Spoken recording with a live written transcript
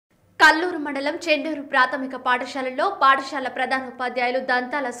కల్లూరు మండలం చెండూరు ప్రాథమిక పాఠశాలలో పాఠశాల ప్రధానోపాధ్యాయులు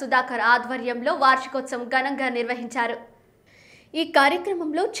దంతాల సుధాకర్ ఆధ్వర్యంలో వార్షికోత్సవం ఘనంగా నిర్వహించారు. ఈ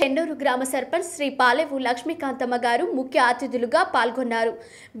కార్యక్రమంలో చెండూరు గ్రామ సర్పంచ్ శ్రీ పాలేవు లక్ష్మీకాంతమ్మ గారు ముఖ్య అతిథులుగా పాల్గొన్నారు.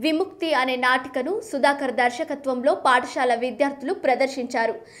 విముక్తి అనే నాటికను సుధాకర్ దర్శకత్వంలో పాఠశాల విద్యార్థులు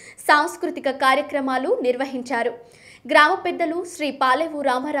ప్రదర్శించారు. సాంస్కృతిక కార్యక్రమాలు నిర్వహించారు. గ్రామ పెద్దలు శ్రీ పాలేవు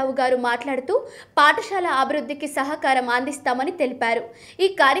రామారావు గారు మాట్లాడుతూ పాఠశాల అభివృద్ధికి సహకారం అందిస్తామని తెలిపారు. ఈ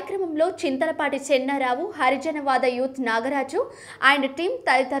కార్యక్రమంలో Chintalapati Chenna Rao, హరిజనవాద youth Nagaraju and team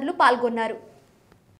తదితరులు పాల్గొన్నారు.